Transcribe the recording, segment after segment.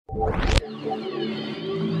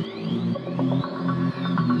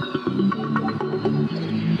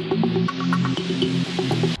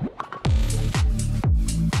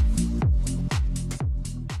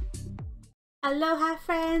Aloha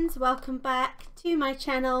friends, welcome back to my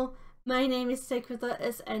channel. My name is Sacred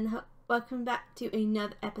Lotus and welcome back to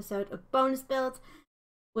another episode of bonus builds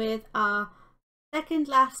with our second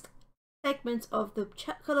last segment of the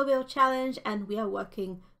colour wheel challenge, and we are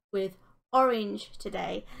working with orange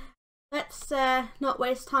today. Let's not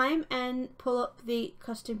waste time and pull up the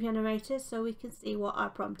custom generator so we can see what our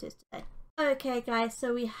prompt is today. Okay guys,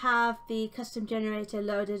 so we have the custom generator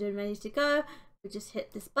loaded and ready to go. We just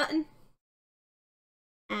hit this button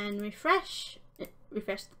and refresh the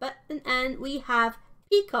button, and we have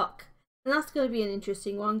Peacock, and that's going to be an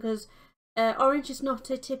interesting one because orange is not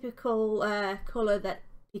a typical colour that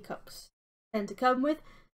peacocks tend to come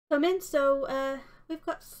in, so we've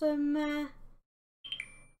got some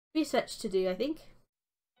research to do, I think.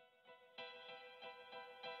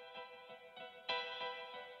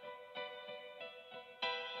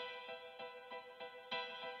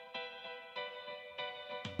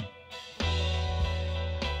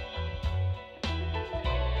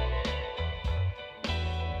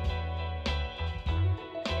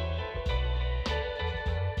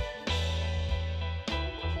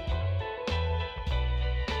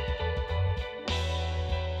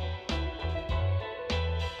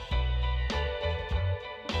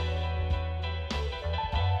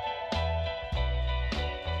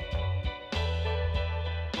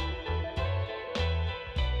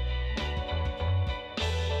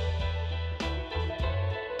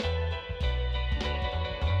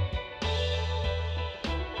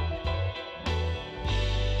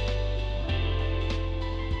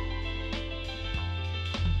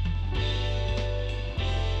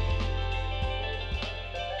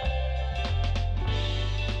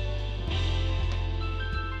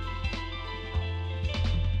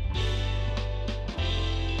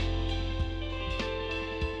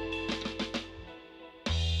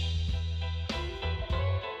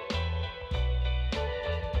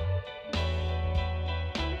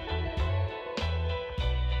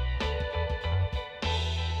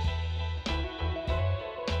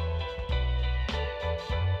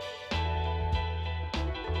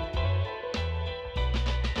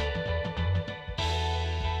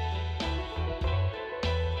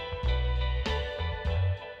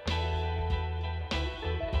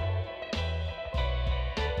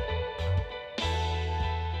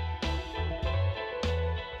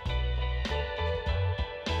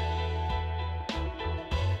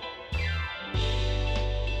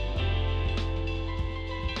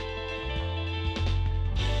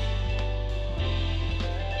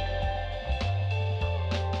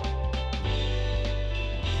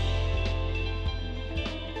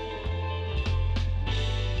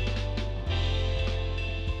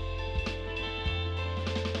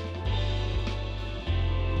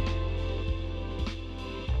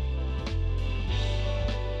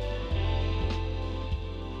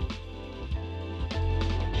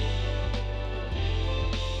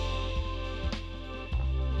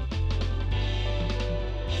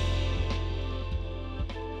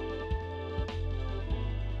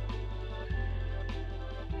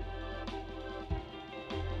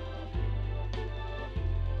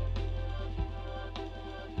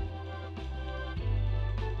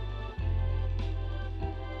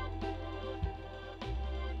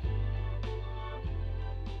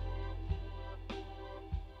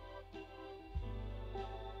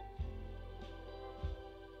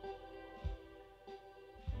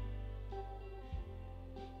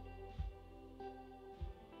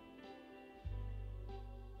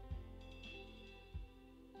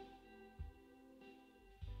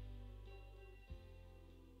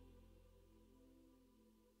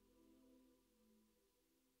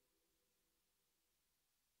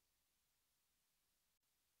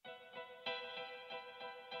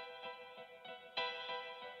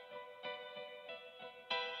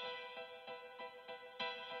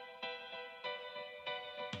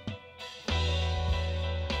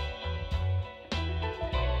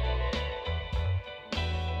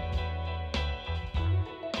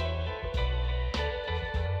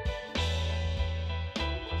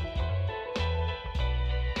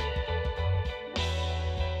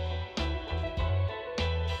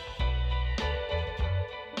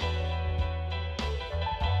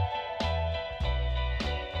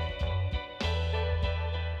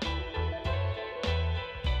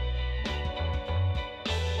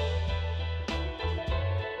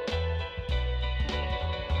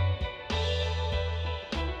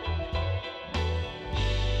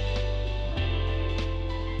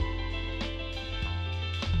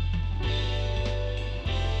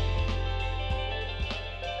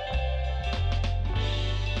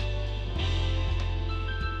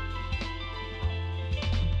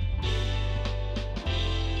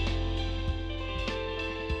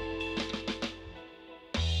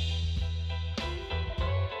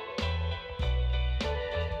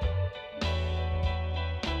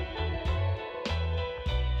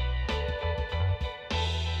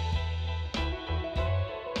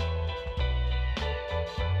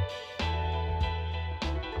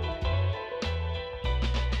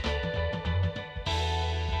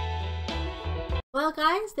 Well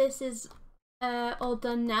guys, this is all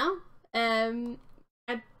done now. I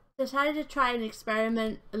decided to try and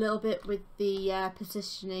experiment a little bit with the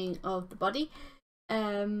positioning of the body.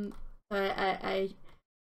 I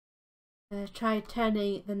tried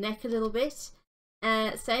turning the neck a little bit.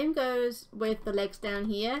 Same goes with the legs down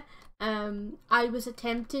here. I was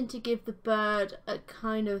attempting to give the bird a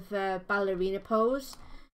kind of ballerina pose,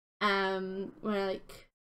 where like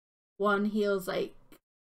one heel's like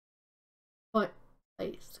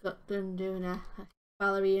Scotland doing a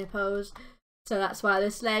ballerina pose, so that's why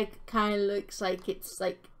this leg kind of looks like it's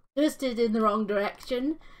like twisted in the wrong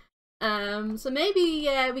direction. So maybe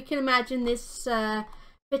we can imagine this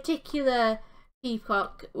particular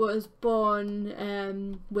peacock was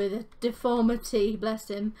born with a deformity, bless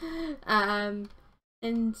him. And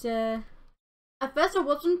at first I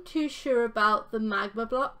wasn't too sure about the magma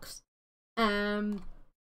blocks,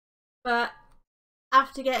 but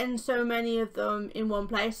after getting so many of them in one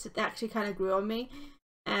place, it actually kind of grew on me.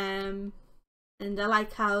 And I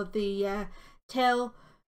like how the tail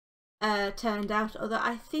turned out, although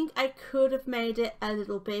I think I could have made it a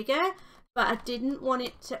little bigger, but I didn't want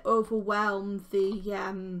it to overwhelm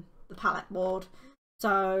the palette board.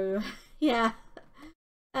 So yeah,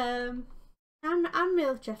 I'm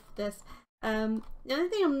real chuffed with this. The only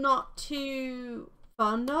thing I'm not too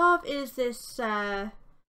fond of is this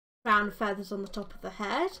crown of feathers on the top of the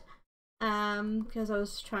head, because I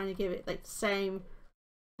was trying to give it like the same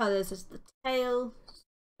colours as the tail,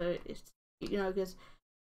 so it's, you know, because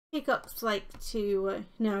peacocks like to you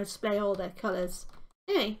know, display all their colours.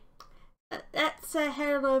 Anyway, let's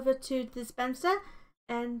head on over to the dispenser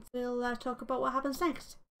and we'll talk about what happens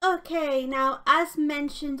next. Okay, now as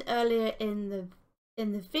mentioned earlier in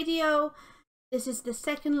the video, this is the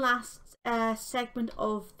second last segment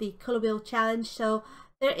of the colour wheel challenge, so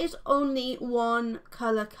there is only one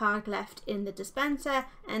colour card left in the dispenser,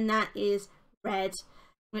 and that is red,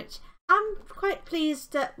 which I'm quite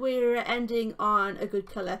pleased that we're ending on a good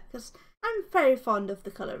colour because I'm very fond of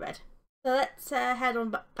the colour red. So let's head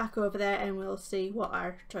on back over there and we'll see what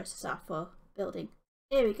our choices are for building.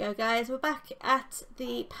 Here we go guys, we're back at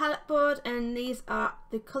the palette board and these are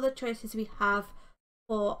the colour choices we have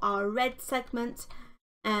for our red segment,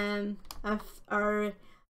 of our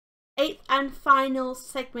 8th and final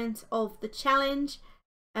segment of the challenge,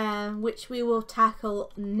 which we will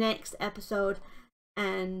tackle next episode.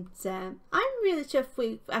 And I'm really chuffed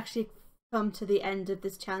we've actually come to the end of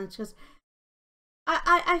this challenge, because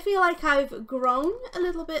I feel like I've grown a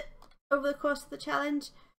little bit over the course of the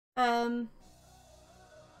challenge. So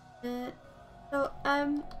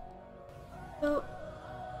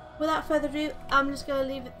without further ado, I'm just going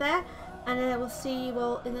to leave it there, and then I will see you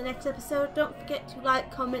all in the next episode. Don't forget to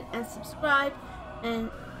like, comment and subscribe, and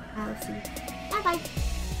I'll see you. Bye bye.